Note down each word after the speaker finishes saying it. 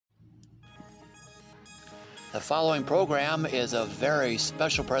The following program is a very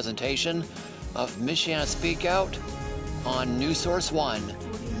special presentation of Michiana Speak Out on News Source 1,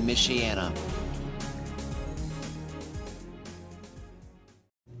 Michiana.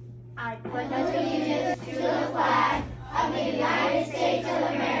 I pledge allegiance to the flag of the United States of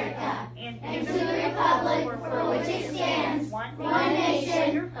America and to the republic for which it stands, one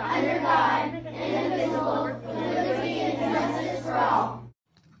nation, under God, indivisible, with liberty and justice for all.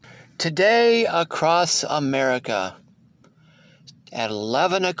 Today across America, at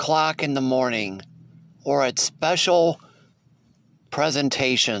 11 o'clock in the morning, or at special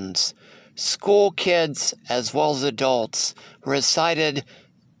presentations, school kids as well as adults recited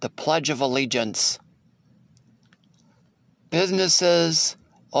the Pledge of Allegiance. Businesses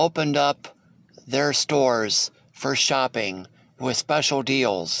opened up their stores for shopping with special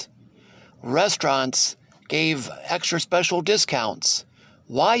deals. Restaurants gave extra special discounts.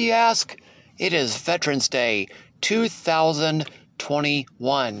 Why, you ask? It is Veterans Day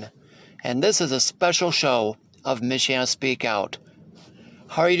 2021, and this is a special show of Michiana Speak Out.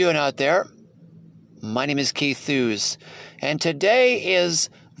 How are you doing out there? My name is Keith Thews, and today is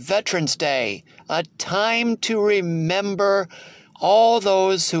Veterans Day, a time to remember all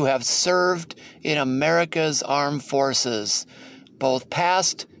those who have served in America's armed forces, both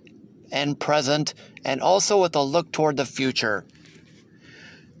past and present, and also with a look toward the future.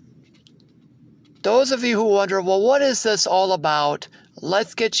 Those of you who wonder, well, what is this all about?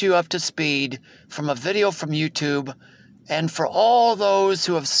 Let's get you up to speed from a video from YouTube. And for all those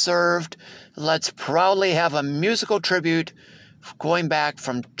who have served, let's proudly have a musical tribute going back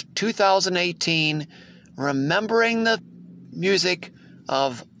from 2018, remembering the music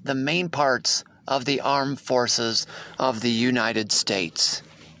of the main parts of the armed forces of the United States.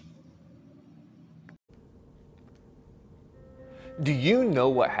 Do you know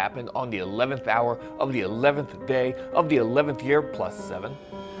what happened on the 11th hour of the 11th day of the 11th year plus 7?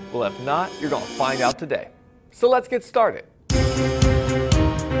 Well, if not, you're going to find out today. So let's get started.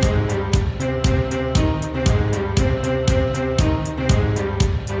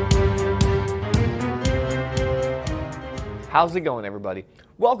 How's it going, everybody?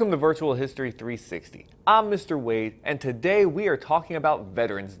 Welcome to Virtual History 360. I'm Mr. Wade, and today we are talking about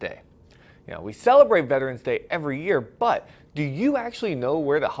Veterans Day. You know, we celebrate Veterans Day every year, but do you actually know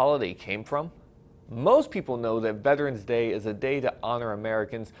where the holiday came from? Most people know that Veterans Day is a day to honor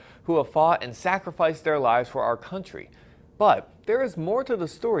Americans who have fought and sacrificed their lives for our country. But there is more to the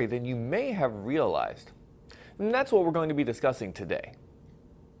story than you may have realized. And that's what we're going to be discussing today.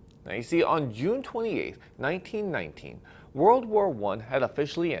 Now, you see, on June 28, 1919, World War I had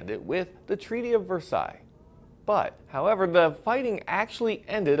officially ended with the Treaty of Versailles. But, however, the fighting actually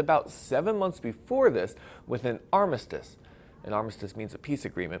ended about 7 months before this with an armistice. An armistice means a peace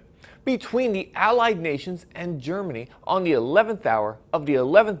agreement between the Allied nations and Germany on the 11th hour of the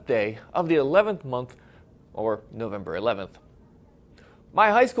 11th day of the 11th month, or November 11th.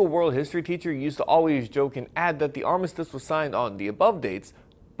 My high school world history teacher used to always joke and add that the armistice was signed on the above dates,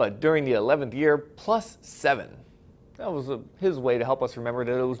 but during the 11th year plus 7. That was his way to help us remember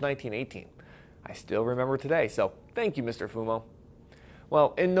that it was 1918. I still remember today, so thank you, Mr. Fumo.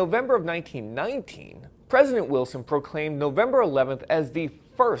 Well, in November of 1919, President Wilson proclaimed November 11th as the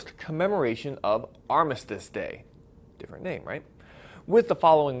first commemoration of Armistice Day. Different name, right? With the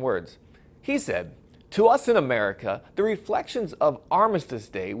following words. He said, "To us in America, the reflections of Armistice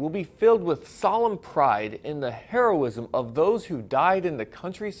Day will be filled with solemn pride in the heroism of those who died in the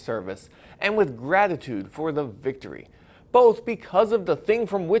country's service and with gratitude for the victory, both because of the thing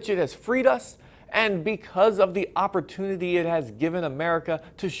from which it has freed us and because of the opportunity it has given America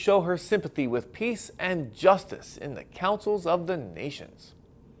to show her sympathy with peace and justice in the councils of the nations."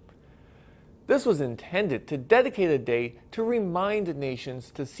 This was intended to dedicate a day to remind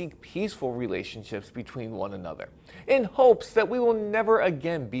nations to seek peaceful relationships between one another, in hopes that we will never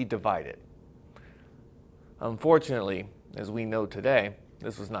again be divided. Unfortunately, as we know today,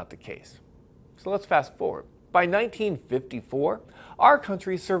 this was not the case. So let's fast forward. By 1954, our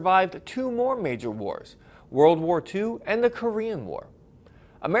country survived 2 more major wars, World War II and the Korean War.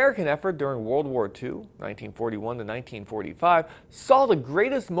 American effort during World War II, 1941 to 1945, saw the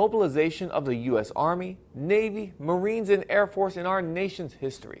greatest mobilization of the U.S. Army, Navy, Marines, and Air Force in our nation's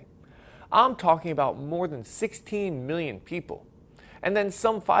history. I'm talking about more than 16 million people. And then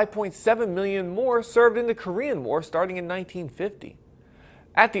some 5.7 million more served in the Korean War starting in 1950.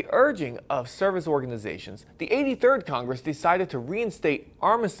 At the urging of service organizations, the 83rd Congress decided to reinstate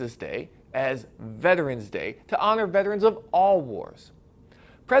Armistice Day as Veterans Day to honor veterans of all wars.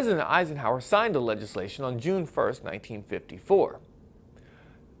 President Eisenhower signed the legislation on June 1, 1954.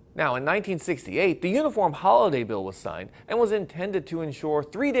 Now, in 1968, the Uniform Holiday Bill was signed and was intended to ensure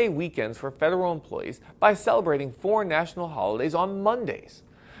 3-day weekends for federal employees by celebrating 4 national holidays on Mondays.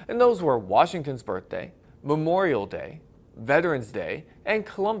 And those were Washington's birthday, Memorial Day, Veterans Day, and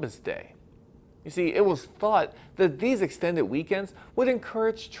Columbus Day. You see, it was thought that these extended weekends would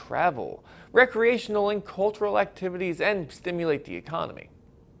encourage travel, recreational and cultural activities, and stimulate the economy.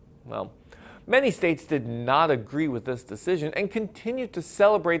 Well, many states did not agree with this decision and continued to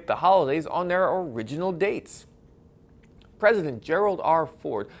celebrate the holidays on their original dates. President Gerald R.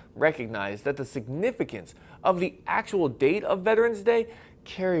 Ford recognized that the significance of the actual date of Veterans Day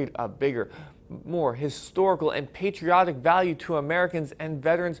carried a bigger, more historical and patriotic value to Americans and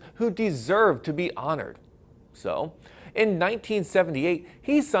veterans who deserve to be honored. So, in 1978,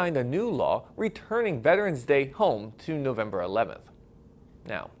 he signed a new law returning Veterans Day home to November 11th.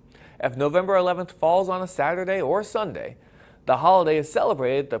 Now, if November 11th falls on a Saturday or Sunday, the holiday is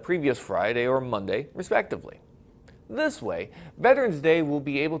celebrated the previous Friday or Monday, respectively. This way, Veterans Day will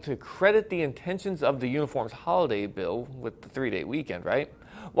be able to credit the intentions of the Uniforms Holiday Bill with the 3-day weekend, right?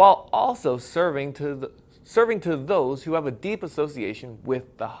 While also serving to those who have a deep association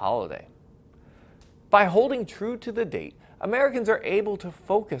with the holiday. By holding true to the date, Americans are able to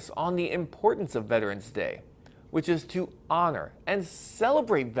focus on the importance of Veterans Day, which is to honor and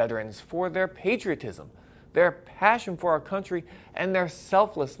celebrate veterans for their patriotism, their passion for our country, and their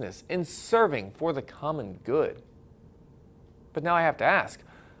selflessness in serving for the common good. But now I have to ask,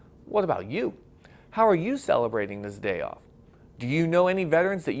 what about you? How are you celebrating this day off? Do you know any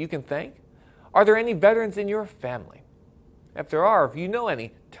veterans that you can thank? Are there any veterans in your family? If there are, if you know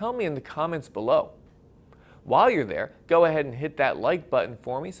any, tell me in the comments below. While you're there, go ahead and hit that like button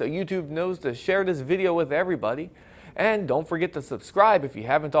for me so YouTube knows to share this video with everybody. And don't forget to subscribe if you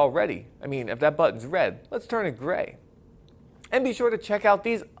haven't already. I mean, if that button's red, let's turn it gray. And be sure to check out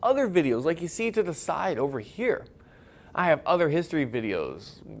these other videos like you see to the side over here. I have other history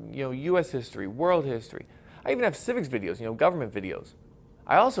videos, U.S. history, world history. I even have civics videos, government videos.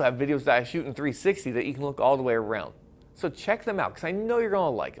 I also have videos that I shoot in 360 that you can look all the way around. So check them out because I know you're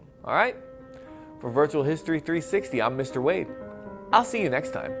going to like them, all right? For Virtual History 360, I'm Mr. Wade. I'll see you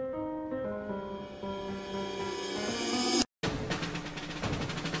next time.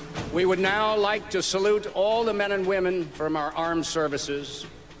 We would now like to salute all the men and women from our armed services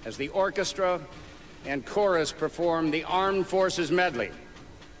as the orchestra and chorus perform the Armed Forces Medley.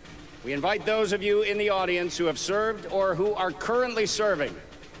 We invite those of you in the audience who have served or who are currently serving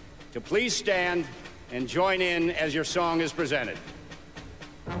to please stand and join in as your song is presented.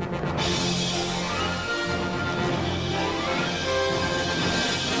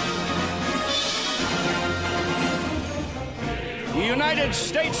 The United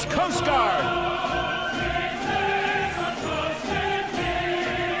States Coast Guard.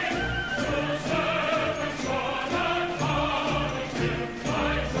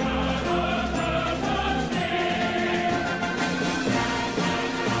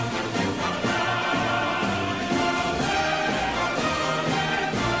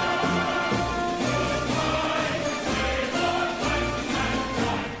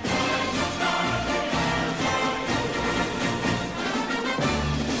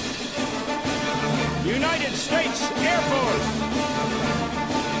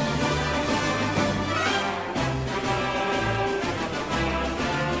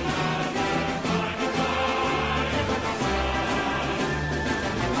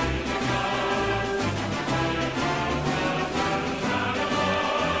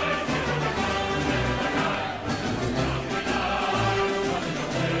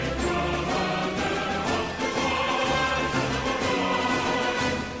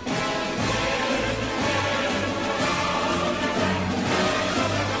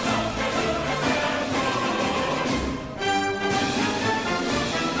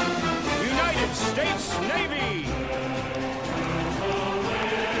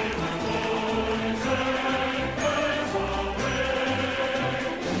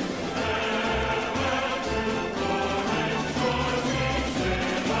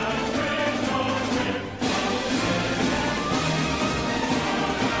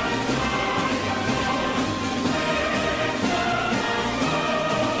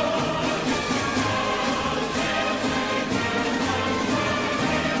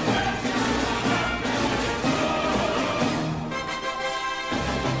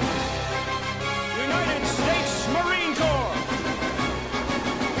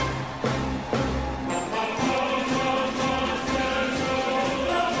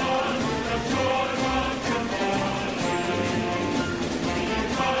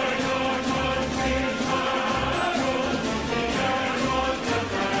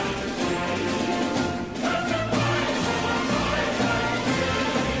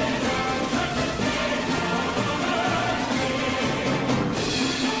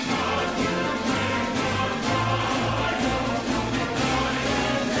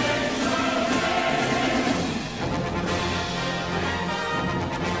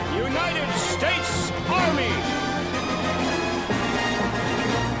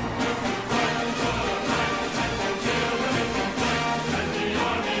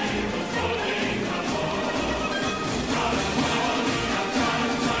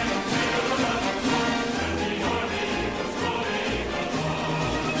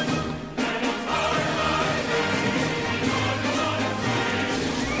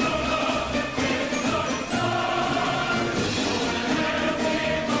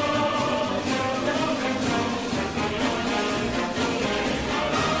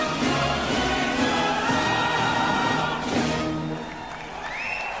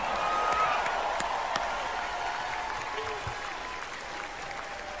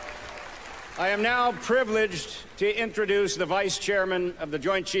 I am now privileged to introduce the Vice Chairman of the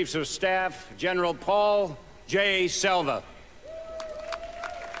Joint Chiefs of Staff, General Paul J. Selva.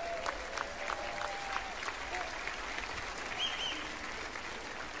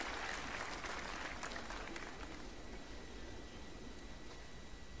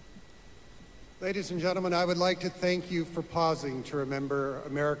 Ladies and gentlemen, I would like to thank you for pausing to remember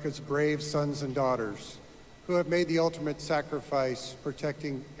America's brave sons and daughters who have made the ultimate sacrifice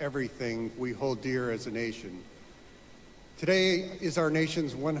protecting everything we hold dear as a nation. Today is our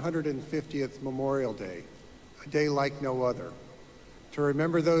nation's 150th Memorial Day, a day like no other, to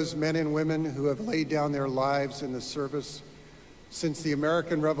remember those men and women who have laid down their lives in the service since the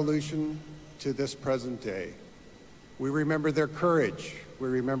American Revolution to this present day. We remember their courage. We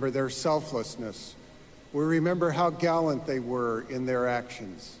remember their selflessness. We remember how gallant they were in their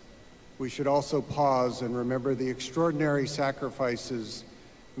actions. We should also pause and remember the extraordinary sacrifices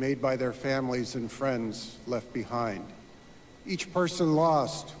made by their families and friends left behind. Each person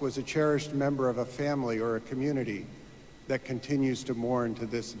lost was a cherished member of a family or a community that continues to mourn to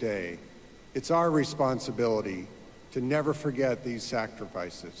this day. It's our responsibility to never forget these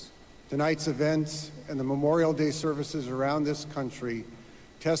sacrifices. Tonight's events and the Memorial Day services around this country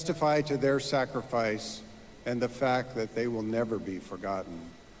testify to their sacrifice and the fact that they will never be forgotten.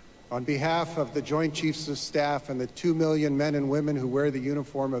 On behalf of the Joint Chiefs of Staff and the 2 million men and women who wear the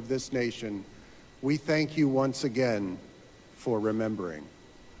uniform of this nation, we thank you once again for remembering.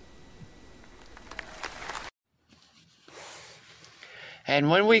 And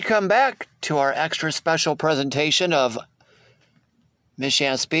when we come back to our extra special presentation of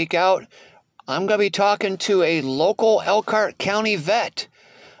Michiana Speak Out, I'm going to be talking to a local Elkhart County vet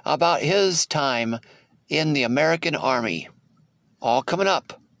about his time in the American Army. All coming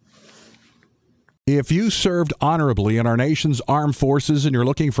up. If you served honorably in our nation's armed forces and you're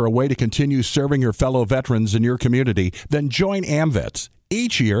looking for a way to continue serving your fellow veterans in your community, then join AMVETS.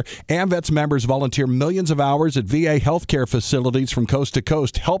 Each year, AMVETS members volunteer millions of hours at VA healthcare facilities from coast to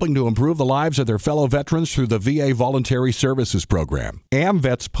coast, helping to improve the lives of their fellow veterans through the VA Voluntary Services Program.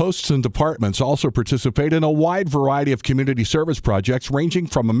 AMVETS posts and departments also participate in a wide variety of community service projects, ranging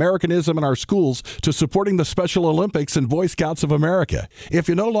from Americanism in our schools to supporting the Special Olympics and Boy Scouts of America. If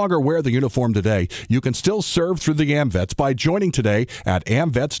you no longer wear the uniform today, you can still serve through the AMVETS by joining today at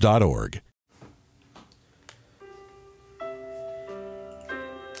amvets.org.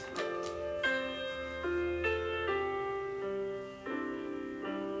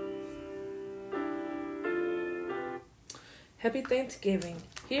 Happy Thanksgiving.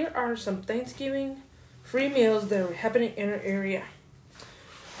 Here are some Thanksgiving free meals that are happening in our area.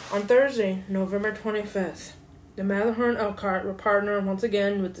 On Thursday, November 25th, the Matterhorn Elkhart will partner once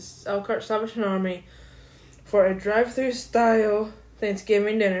again with the Elkhart Salvation Army for a drive-thru style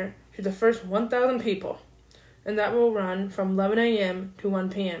Thanksgiving dinner to the first 1,000 people, and that will run from 11 a.m. to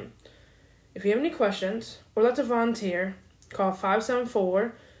 1 p.m. If you have any questions or like to volunteer, call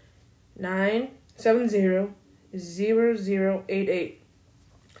 574-970-0088.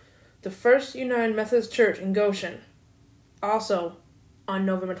 The First United Methodist Church in Goshen, also on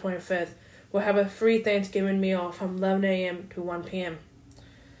November 25th, will have a free Thanksgiving meal from 11 a.m. to 1 p.m.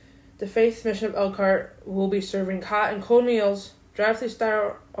 The Faith Mission of Elkhart will be serving hot and cold meals, drive-thru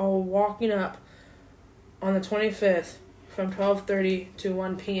style or walking up, on the 25th from 12:30 to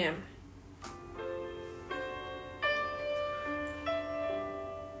 1 p.m.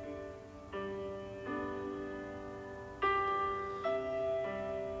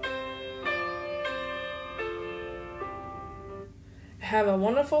 Have a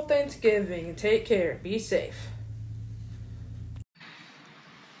wonderful Thanksgiving and take care. Be safe.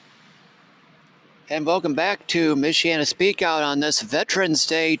 And welcome back to Michiana Speak Out on this Veterans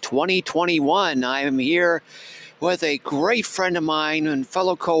Day 2021. I am here with a great friend of mine and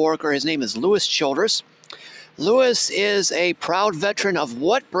fellow co-worker. His name is Louis Childress. Louis is a proud veteran of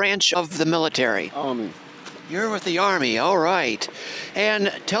what branch of the military? Army. You're with the Army, all right.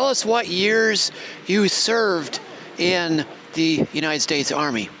 And tell us what years you served in the United States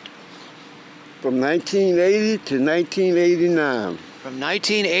Army. From 1980 to 1989. From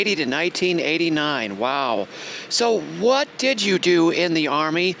 1980 to 1989, wow. So what did you do in the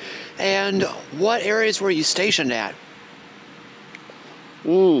Army, and what areas were you stationed at?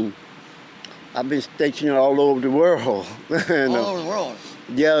 I've been stationed all over the world. And, all over the world?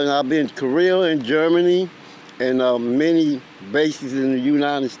 Yeah, and I've been in Korea and Germany, and many bases in the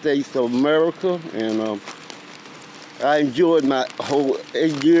United States of America, and I enjoyed my whole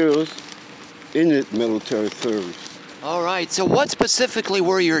 8 years in the military service. All right. So what specifically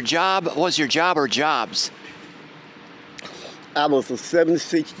was your job or jobs? I was a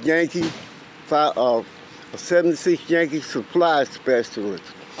 76 Yankee a 76 Yankee supply specialist.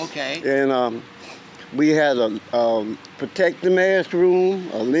 Okay. And we had a protective mask room,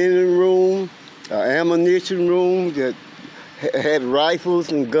 a linen room, an ammunition room that had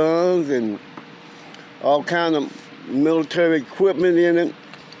rifles and guns and all kind of military equipment in it.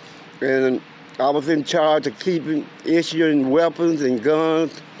 And I was in charge of issuing weapons and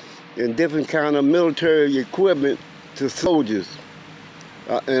guns and different kind of military equipment to soldiers.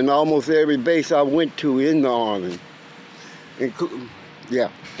 In almost every base I went to in the Army. Yeah.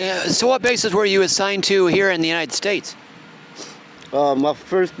 So what bases were you assigned to here in the United States? My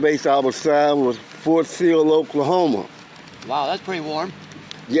first base I was assigned was Fort Sill, Oklahoma. Wow, that's pretty warm.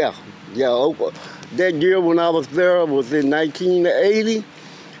 Yeah. That year when I was there was in 1980,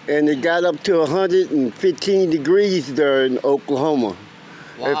 and it got up to 115 degrees there in Oklahoma,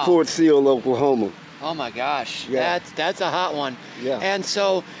 Wow. at Fort Sill, Oklahoma. Oh my gosh, Yeah. that's a hot one. Yeah. And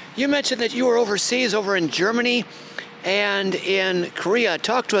so you mentioned that you were overseas over in Germany and in Korea.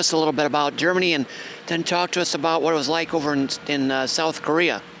 Talk to us a little bit about Germany, and then talk to us about what it was like over in South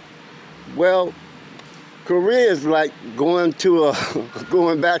Korea. Well, Korea is like going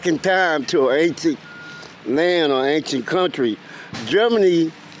back in time to an ancient land or ancient country.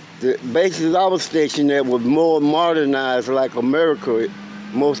 Germany, the bases I was stationed at was more modernized like America.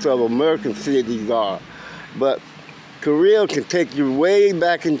 Most of American cities are. But Korea can take you way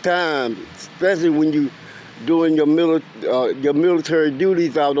back in time, especially when you doing your military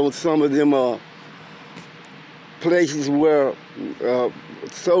duties out on some of them places where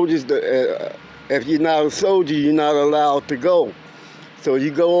soldiers, if you're not a soldier, you're not allowed to go. So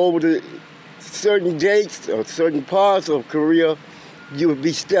you go over to certain gates or certain parts of Korea, you would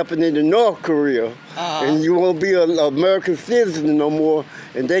be stepping into North Korea, and you won't be an American citizen no more,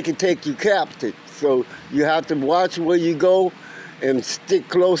 and they can take you captive. So you have to watch where you go and stick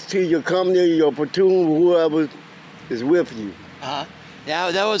close to your company, your platoon, whoever is with you.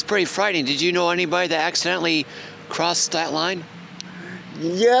 Yeah, that was pretty frightening. Did you know anybody that accidentally crossed that line?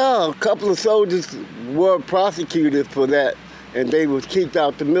 Yeah, a couple of soldiers were prosecuted for that, and they was kicked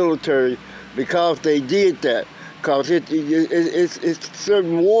out the military because they did that. Because it's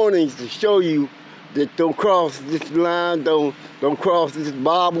certain warnings to show you that don't cross this line, don't cross this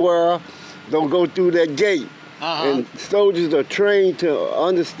barbed wire, don't go through that gate. And soldiers are trained to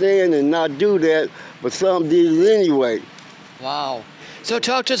understand and not do that, but some did it anyway. Wow. So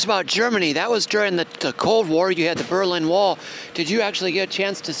talk to us about Germany. That was during the Cold War. You had the Berlin Wall. Did you actually get a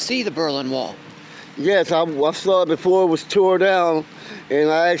chance to see the Berlin Wall? Yes, I saw it before it was tore down,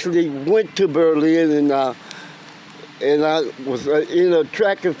 and I actually went to Berlin, and I was in a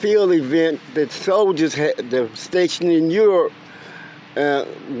track and field event that soldiers stationed in Europe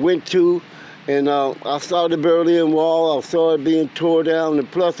went to, and I saw the Berlin Wall. I saw it being tore down, and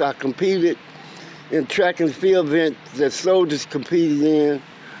plus I competed in track and field events that soldiers competed in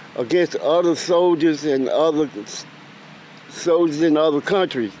against other soldiers and other soldiers in other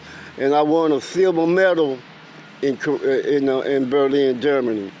countries, and I won a silver medal in Berlin,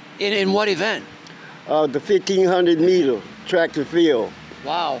 Germany. In what event? The 1,500 meter track and field.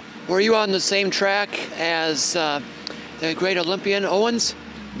 Wow. Were you on the same track as the great Olympian Owens?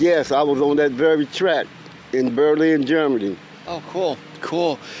 Yes, I was on that very track in Berlin, Germany. Oh, cool,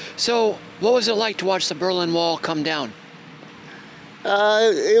 cool. So what was it like to watch the Berlin Wall come down?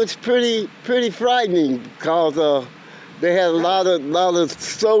 It was pretty frightening because they had a lot of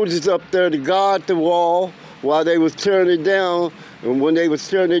soldiers up there to guard the wall while they was turning it down. And when they was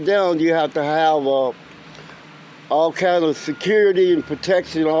turning it down, you have to have all kind of security and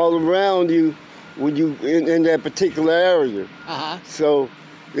protection all around you when you in that particular area. So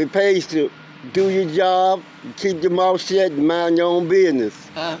it pays to do your job, keep your mouth shut, and mind your own business.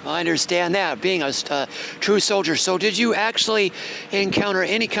 I understand that, being a true soldier. So did you actually encounter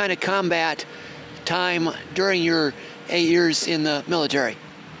any kind of combat time during your 8 years in the military?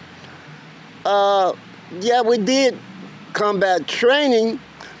 Yeah, we did combat training,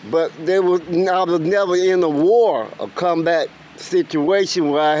 but I was never in a war, a combat situation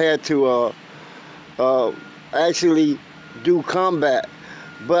where I had to actually do combat.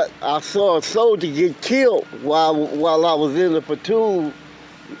 But I saw a soldier get killed while I was in the platoon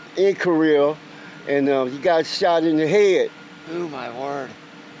in Korea, and he got shot in the head. Oh my word!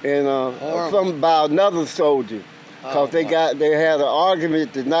 And by another soldier, because they had an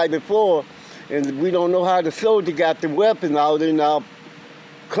argument the night before, and we don't know how the soldier got the weapon out in our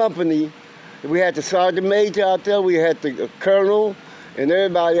company. We had the sergeant major out there, we had the colonel, and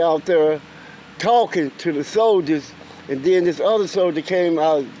everybody out there talking to the soldiers. And then this other soldier came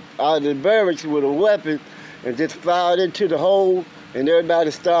out of the barracks with a weapon and just fired into the whole and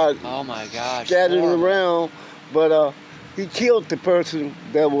everybody started Oh my gosh. scattering horrible. around. But he killed the person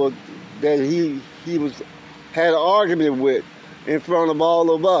that he had an argument with in front of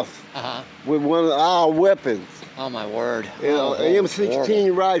all of us Uh-huh. with one of our weapons, Oh my word. an M16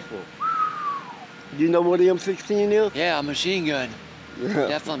 horrible. rifle. You know what the M16 is? Yeah, a machine gun.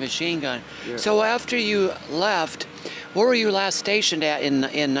 Definitely a machine gun. Yeah. So after you left, where were you last stationed at in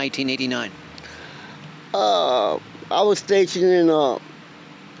 1989? I was stationed in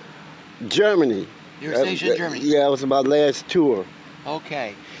Germany. You were stationed in Germany? Yeah, it was my last tour.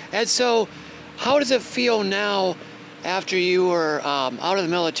 Okay. And so, how does it feel now after you were out of the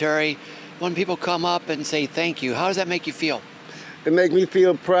military when people come up and say thank you? How does that make you feel? It makes me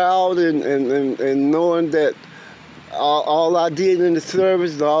feel proud and knowing that all I did in the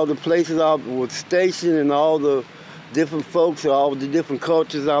service, all the places I was stationed, and all the different folks, all the different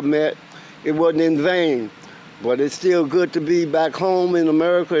cultures I met, it wasn't in vain. But it's still good to be back home in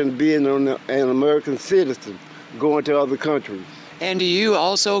America and being an American citizen, going to other countries. And do you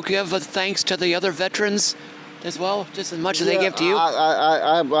also give a thanks to the other veterans as well, just as much as they give to you?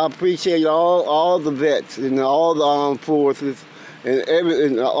 I appreciate all the vets and all the armed forces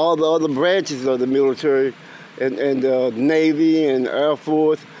and all the other branches of the military and the Navy and Air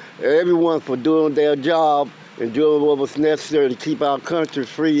Force, everyone for doing their job and doing what was necessary to keep our country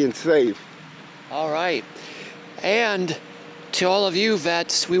free and safe. All right. And to all of you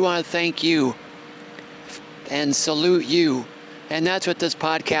vets, we want to thank you and salute you. And that's what this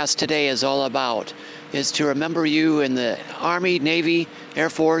podcast today is all about, is to remember you in the Army, Navy, Air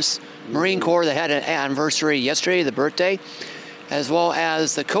Force, Marine Corps that had an anniversary yesterday, the birthday, as well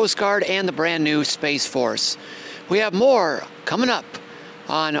as the Coast Guard and the brand new Space Force. We have more coming up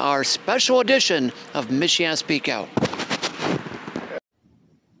on our special edition of Michiana Speak Out.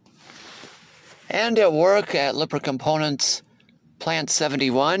 And at work at Lippert Components, Plant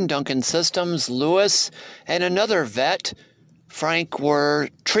 71, Duncan Systems, Lewis, and another vet, Frank, were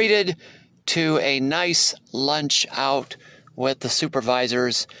treated to a nice lunch out with the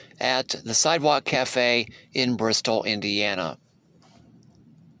supervisors at the Sidewalk Cafe in Bristol, Indiana.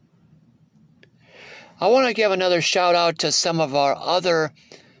 I want to give another shout out to some of our other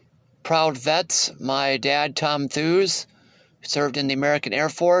proud vets. My dad, Tom Thews, served in the American Air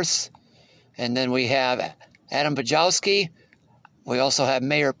Force. And then we have Adam Bajowski. We also have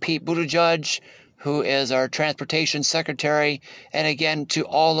Mayor Pete Buttigieg, who is our transportation secretary. And again, to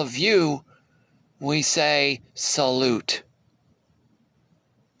all of you, we say salute.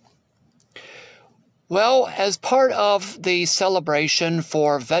 Well, as part of the celebration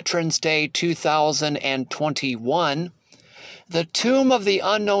for Veterans Day 2021, the Tomb of the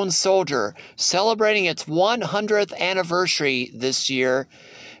Unknown Soldier, celebrating its 100th anniversary this year,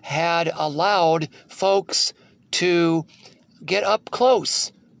 had allowed folks to get up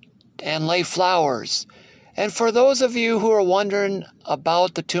close and lay flowers. And for those of you who are wondering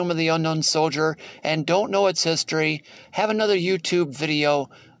about the Tomb of the Unknown Soldier and don't know its history, have another YouTube video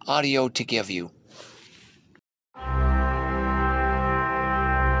audio to give you.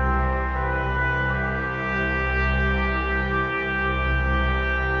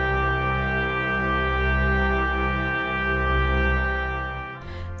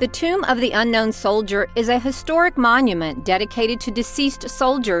 The Tomb of the Unknown Soldier is a historic monument dedicated to deceased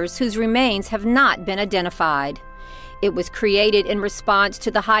soldiers whose remains have not been identified. It was created in response to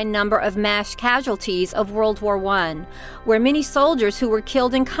the high number of mass casualties of World War I, where many soldiers who were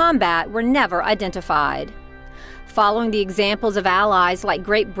killed in combat were never identified. Following the examples of allies like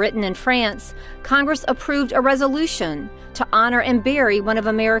Great Britain and France, Congress approved a resolution to honor and bury one of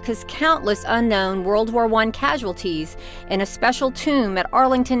America's countless unknown World War I casualties in a special tomb at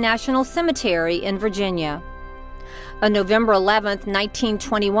Arlington National Cemetery in Virginia. On November 11,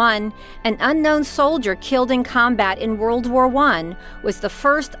 1921, an unknown soldier killed in combat in World War I was the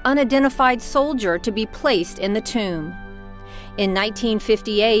first unidentified soldier to be placed in the tomb. In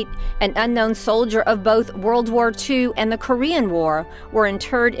 1958, an unknown soldier of both World War II and the Korean War were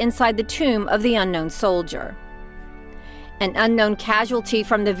interred inside the Tomb of the Unknown Soldier. An unknown casualty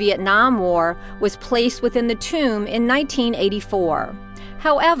from the Vietnam War was placed within the tomb in 1984.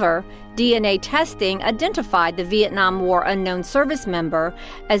 However, DNA testing identified the Vietnam War unknown service member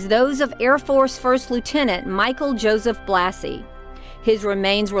as those of Air Force First Lieutenant Michael Joseph Blassie. His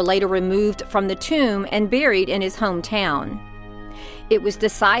remains were later removed from the tomb and buried in his hometown. It was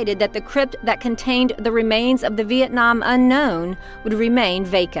decided that the crypt that contained the remains of the Vietnam unknown would remain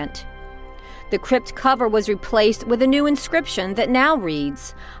vacant. The crypt cover was replaced with a new inscription that now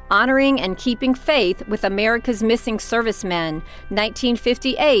reads, "Honoring and Keeping Faith with America's Missing Servicemen,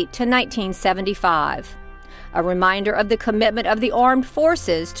 1958 to 1975." a reminder of the commitment of the armed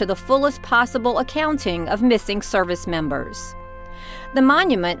forces to the fullest possible accounting of missing service members. The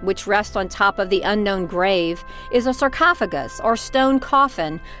monument, which rests on top of the unknown grave, is a sarcophagus or stone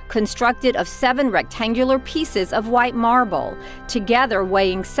coffin constructed of 7 rectangular pieces of white marble, together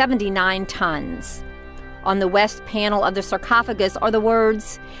weighing 79 tons. On the west panel of the sarcophagus are the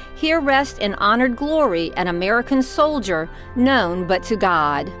words, "Here rests in honored glory an American soldier known but to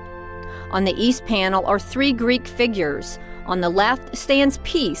God." On the east panel are 3 Greek figures. On the left stands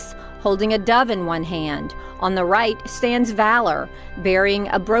Peace, holding a dove in one hand. On the right stands Valor, bearing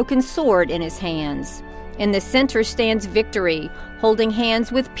a broken sword in his hands. In the center stands Victory, holding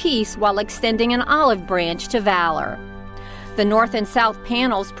hands with Peace while extending an olive branch to Valor. The north and south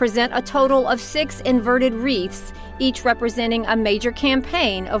panels present a total of 6 inverted wreaths, each representing a major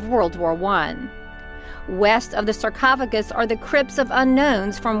campaign of World War I. West of the sarcophagus are the crypts of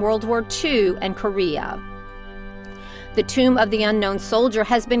unknowns from World War II and Korea. The tomb of the unknown soldier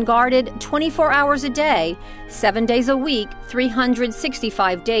has been guarded 24 hours a day, 7 days a week,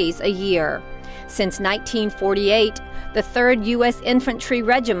 365 days a year. Since 1948, the 3rd U.S. Infantry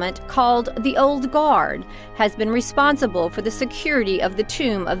Regiment, called the Old Guard, has been responsible for the security of the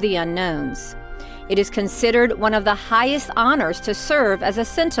Tomb of the Unknowns. It is considered one of the highest honors to serve as a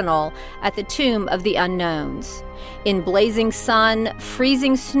sentinel at the Tomb of the Unknowns. In blazing sun,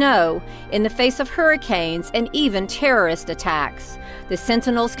 freezing snow, in the face of hurricanes, and even terrorist attacks, the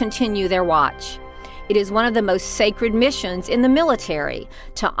sentinels continue their watch. It is one of the most sacred missions in the military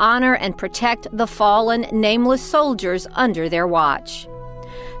to honor and protect the fallen, nameless soldiers under their watch.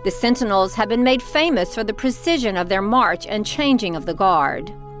 The sentinels have been made famous for the precision of their march and changing of the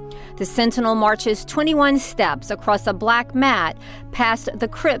guard. The sentinel marches 21 steps across a black mat past the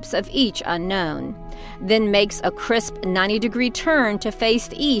crypts of each unknown, then makes a crisp 90-degree turn to face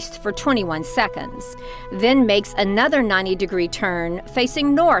east for 21 seconds, then makes another 90-degree turn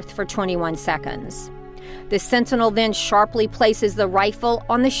facing north for 21 seconds. The sentinel then sharply places the rifle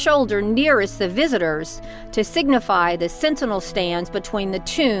on the shoulder nearest the visitors to signify the sentinel stands between the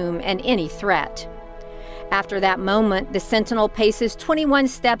tomb and any threat. After that moment, the sentinel paces 21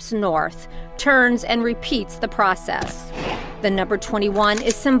 steps north, turns, and repeats the process. The number 21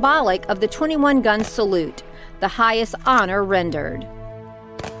 is symbolic of the 21-gun salute, the highest honor rendered.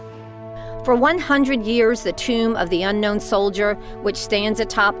 For 100 years, the Tomb of the Unknown Soldier, which stands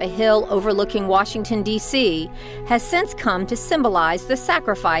atop a hill overlooking Washington, D.C., has since come to symbolize the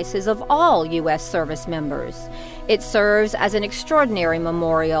sacrifices of all U.S. service members. It serves as an extraordinary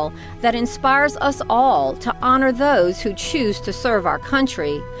memorial that inspires us all to honor those who choose to serve our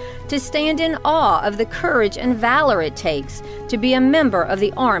country, to stand in awe of the courage and valor it takes to be a member of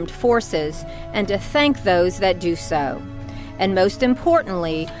the armed forces, and to thank those that do so. And most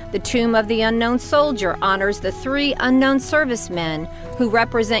importantly, the Tomb of the Unknown Soldier honors the 3 unknown servicemen who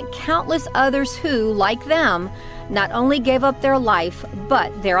represent countless others who, like them, not only gave up their life,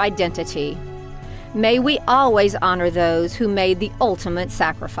 but their identity. May we always honor those who made the ultimate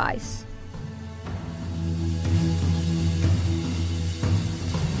sacrifice.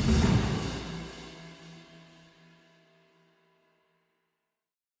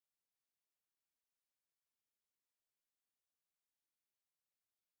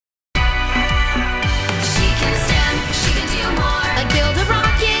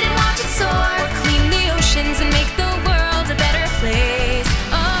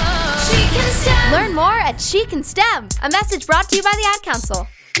 Learn more at She Can STEM, a message brought to you by the Ad Council.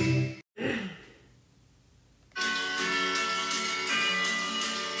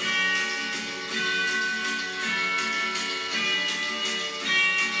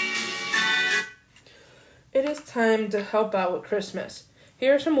 It is time to help out with Christmas.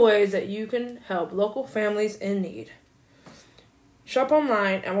 Here are some ways that you can help local families in need. Shop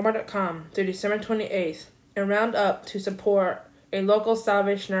online at Walmart.com through December 28th and round up to support a local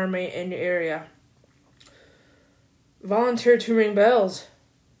Salvation Army in your area. Volunteer to ring bells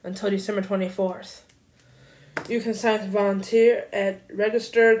until December 24th. You can sign up to volunteer at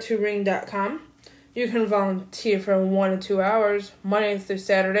registertoring.com. You can volunteer for 1 to 2 hours, Monday through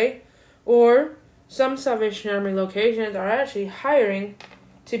Saturday, or some Salvation Army locations are actually hiring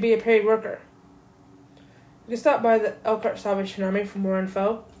to be a paid worker. You can stop by the Elkhart Salvation Army for more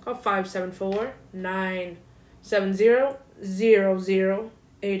info. Call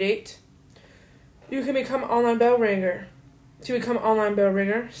 574-970-0088. You can become an online bell ringer. To become an online bell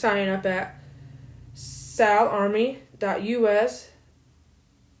ringer, sign up at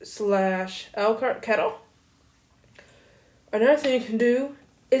salarmy.us/Elkhart Kettle. Another thing you can do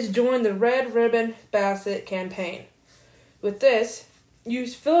is join the Red Ribbon Basket campaign. With this, you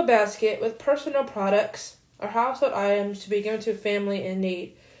fill a basket with personal products are household items to be given to family in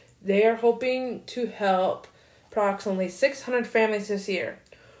need. They are hoping to help approximately 600 families this year.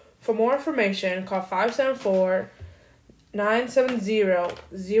 For more information, call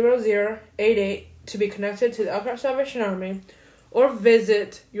 574-970-0088 to be connected to the Elkhart Salvation Army, or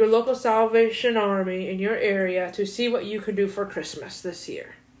visit your local Salvation Army in your area to see what you can do for Christmas this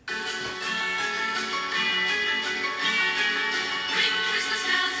year.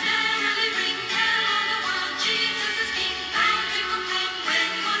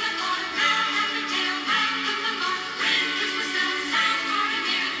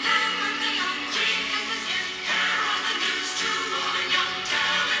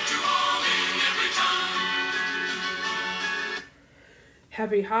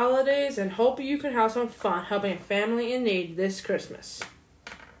 Happy holidays, and hope you can have some fun helping a family in need this Christmas.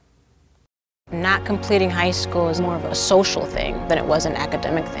 Not completing high school is more of a social thing than it was an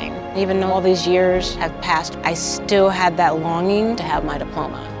academic thing. Even though all these years have passed, I still had that longing to have my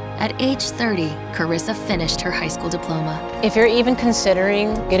diploma. At age 30, Carissa finished her high school diploma. If you're even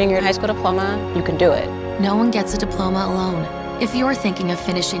considering getting your high school diploma, you can do it. No one gets a diploma alone. If you're thinking of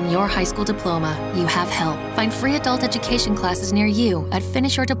finishing your high school diploma, you have help. Find free adult education classes near you at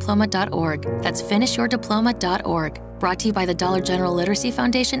finishyourdiploma.org. That's finishyourdiploma.org. Brought to you by the Dollar General Literacy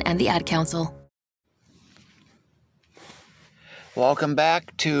Foundation and the Ad Council. Welcome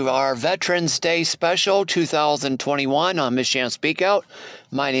back to our Veterans Day Special 2021 on Michiana Speak Out.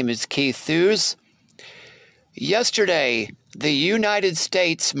 My name is Keith Thews. Yesterday, the United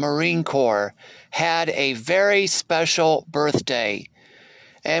States Marine Corps had a very special birthday,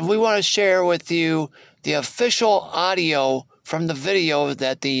 and we want to share with you the official audio from the video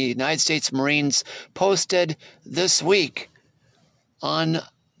that the United States Marines posted this week on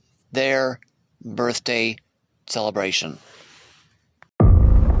their birthday celebration.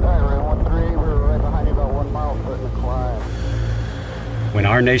 When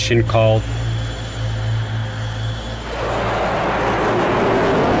our nation called,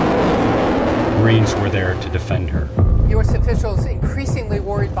 Marines were there to defend her. U.S. officials increasingly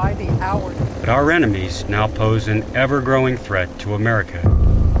worried by the hour. But our enemies now pose an ever-growing threat to America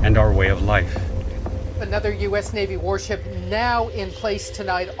and our way of life. Another U.S. Navy warship now in place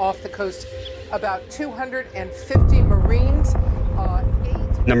tonight off the coast. About 250 Marines.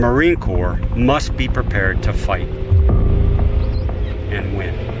 The Marine Corps must be prepared to fight and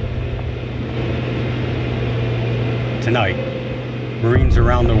win. Tonight, Marines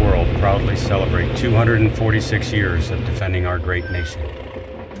around the world proudly celebrate 246 years of defending our great nation.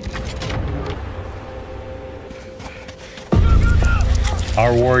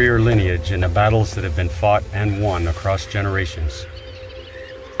 Our warrior lineage and the battles that have been fought and won across generations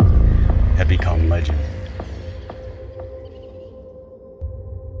have become legend.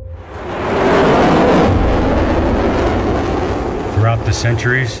 Throughout the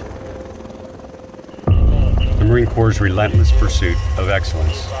centuries, the Marine Corps' relentless pursuit of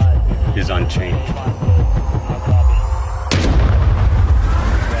excellence is unchanged.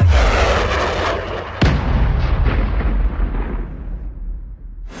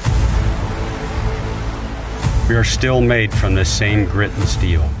 We are still made from the same grit and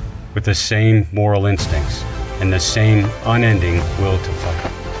steel, with the same moral instincts, and the same unending will to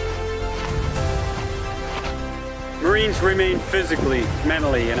fight. Marines remain physically,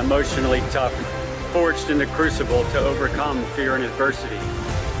 mentally, and emotionally tough, forged in the crucible to overcome fear and adversity.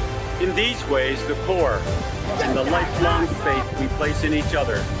 In these ways, the Corps and the lifelong faith we place in each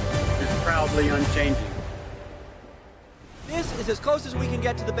other is proudly unchanging. This is as close as we can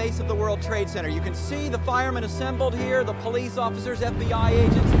get to the base of the World Trade Center. You can see the firemen assembled here, the police officers, FBI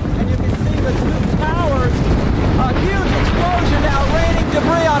agents, and you can see the two towers. A huge explosion now raining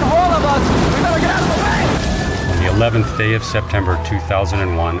debris on all of us. We better get out of the way! On the 11th day of September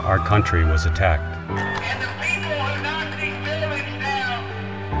 2001, our country was attacked. And the people who knock these buildings down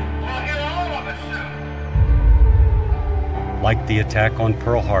will hear all of us soon. Like the attack on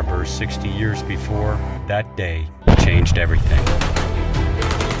Pearl Harbor 60 years before, that day changed everything.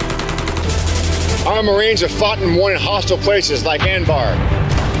 Our Marines have fought and won in hostile places like Anbar,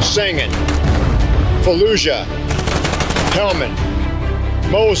 Sangin, Fallujah, Helmand,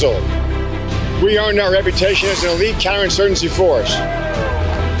 Mosul. We earned our reputation as an elite counterinsurgency force,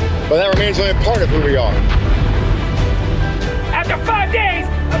 but that remains only a part of who we are. After 5 days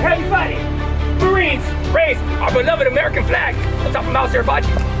of heavy fighting, Marines raised our beloved American flag atop of Mount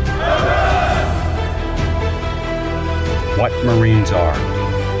Zerbachi. What Marines are,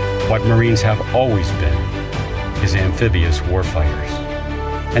 what Marines have always been, is amphibious warfighters.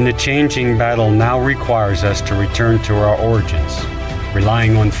 And the changing battle now requires us to return to our origins,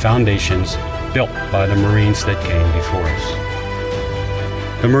 relying on foundations built by the Marines that came before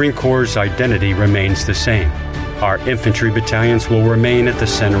us. The Marine Corps' identity remains the same. Our infantry battalions will remain at the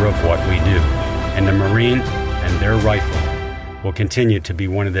center of what we do, and the Marine and their rifle will continue to be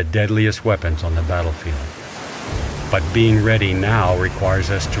one of the deadliest weapons on the battlefield. But being ready now requires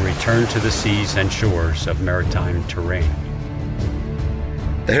us to return to the seas and shores of maritime terrain.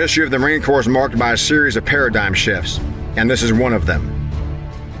 The history of the Marine Corps is marked by a series of paradigm shifts, and this is one of them.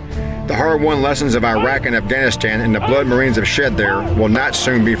 The hard-won lessons of Iraq and Afghanistan and the blood Marines have shed there will not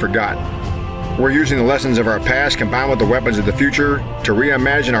soon be forgotten. We're using the lessons of our past combined with the weapons of the future to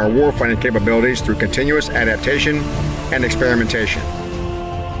reimagine our warfighting capabilities through continuous adaptation and experimentation.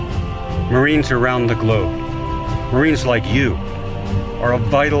 Marines around the globe, Marines like you, are a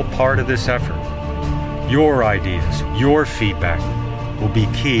vital part of this effort. Your ideas, your feedback will be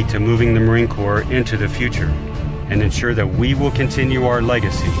key to moving the Marine Corps into the future and ensure that we will continue our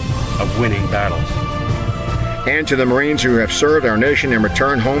legacy of winning battles. And to the Marines who have served our nation and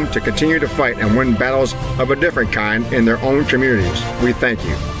returned home to continue to fight and win battles of a different kind in their own communities, we thank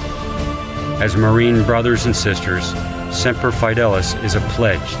you. As Marine brothers and sisters, Semper Fidelis is a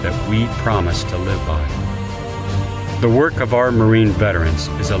pledge that we promise to live by. The work of our Marine veterans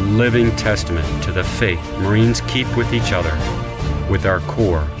is a living testament to the faith Marines keep with each other, with our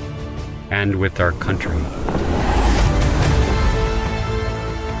Corps, and with our country.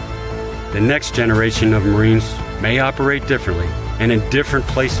 The next generation of Marines may operate differently and in different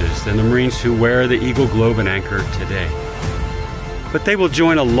places than the Marines who wear the Eagle Globe and Anchor today. But they will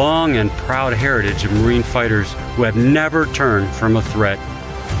join a long and proud heritage of Marine fighters who have never turned from a threat,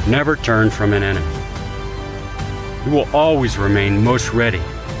 never turned from an enemy. We will always remain most ready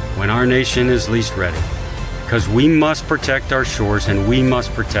when our nation is least ready, because we must protect our shores and we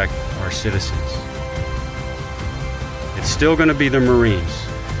must protect our citizens. It's still going to be the Marines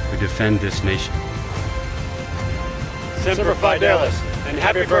who defend this nation. Semper Fidelis, and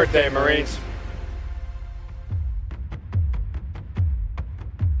happy birthday, Marines.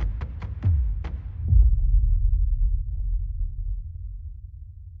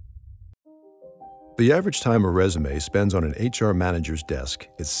 The average time a resume spends on an HR manager's desk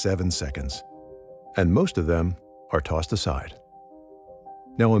is 7 seconds, and most of them are tossed aside.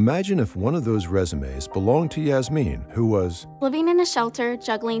 Now imagine if one of those resumes belonged to Yasmin, who was living in a shelter,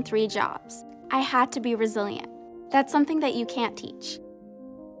 juggling 3 jobs. I had to be resilient. That's something that you can't teach.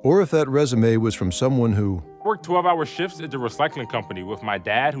 Or if that resume was from someone who worked 12-hour shifts at the recycling company with my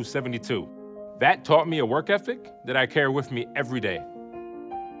dad, who's 72. That taught me a work ethic that I carry with me every day.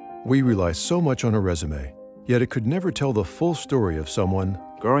 We rely so much on a resume, yet it could never tell the full story of someone.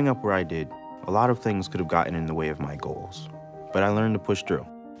 Growing up where I did, a lot of things could have gotten in the way of my goals. But I learned to push through,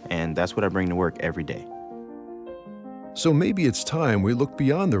 and that's what I bring to work every day. So maybe it's time we look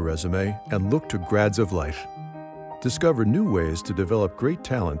beyond the resume and look to Grads of Life. Discover new ways to develop great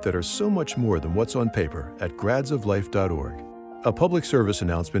talent that are so much more than what's on paper at gradsoflife.org. A public service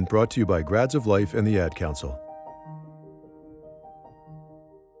announcement brought to you by Grads of Life and the Ad Council.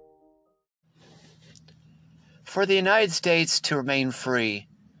 For the United States to remain free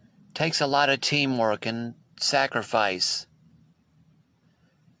takes a lot of teamwork and sacrifice.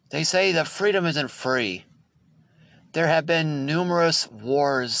 They say that freedom isn't free. There have been numerous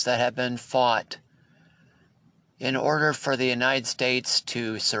wars that have been fought in order for the United States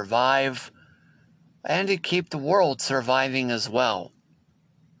to survive and to keep the world surviving as well.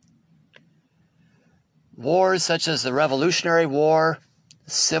 Wars such as the Revolutionary War,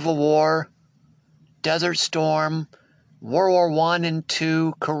 Civil War, Desert Storm, World War I and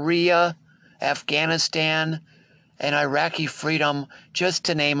II, Korea, Afghanistan, and Iraqi freedom, just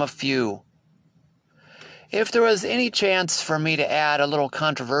to name a few. If there was any chance for me to add a little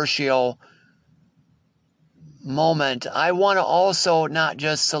controversial moment, I want to also not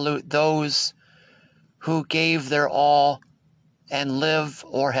just salute those who gave their all and live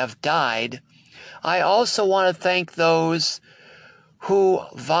or have died. I also want to thank those who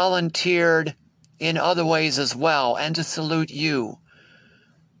volunteered in other ways as well, and to salute you.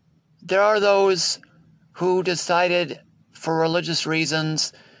 There are those who decided for religious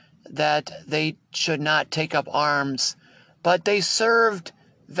reasons that they should not take up arms, but they served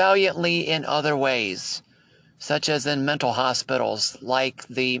valiantly in other ways, such as in mental hospitals like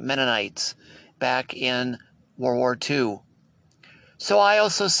the Mennonites back in World War II. So I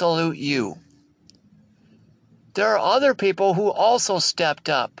also salute you. There are other people who also stepped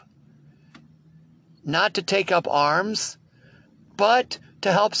up, not to take up arms, but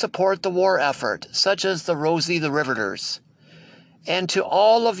to help support the war effort, such as the Rosie the Riveters. And to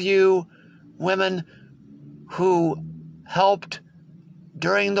all of you women who helped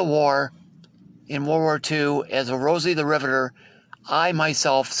during the war in World War II as a Rosie the Riveter, I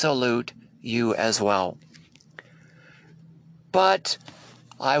myself salute you as well. But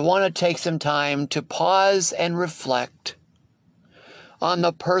I want to take some time to pause and reflect on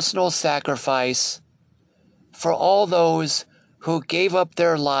the personal sacrifice for all those who gave up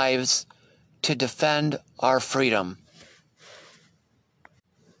their lives to defend our freedom.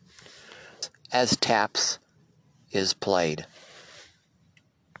 As Taps is played.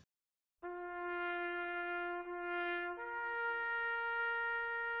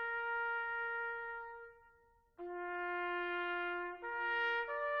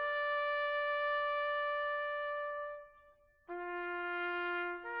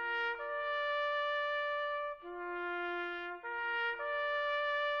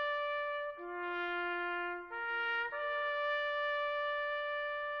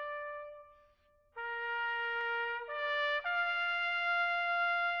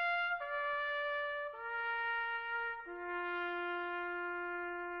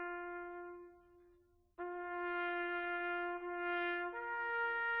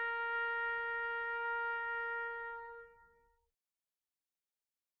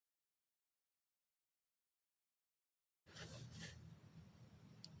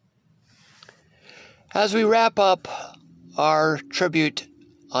 As we wrap up our tribute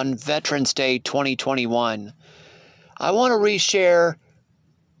on Veterans Day 2021, I want to reshare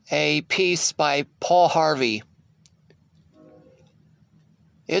a piece by Paul Harvey.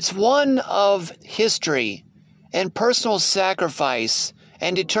 It's one of history and personal sacrifice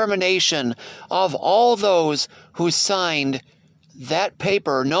and determination of all those who signed that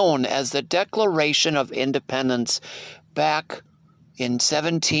paper known as the Declaration of Independence back in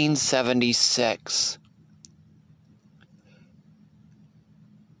 1776.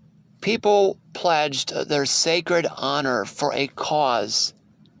 People pledged their sacred honor for a cause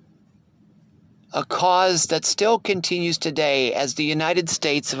that still continues today as the United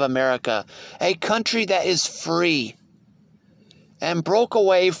States of America, a country that is free and broke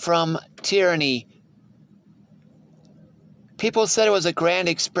away from tyranny. People said it was a grand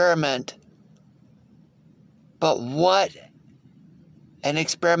experiment, but what an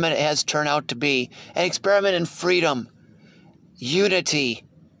experiment it has turned out to be. An experiment in freedom, unity,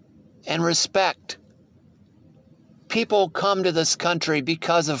 and respect. People come to this country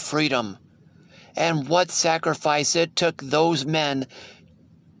because of freedom. And what sacrifice it took those men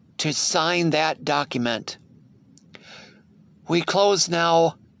to sign that document. We close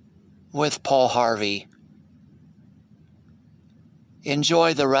now with Paul Harvey.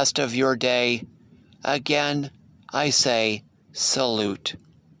 Enjoy the rest of your day. Again, I say salute.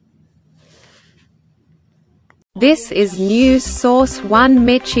 This is News Source 1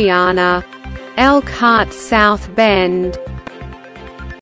 Michiana, Elkhart, South Bend.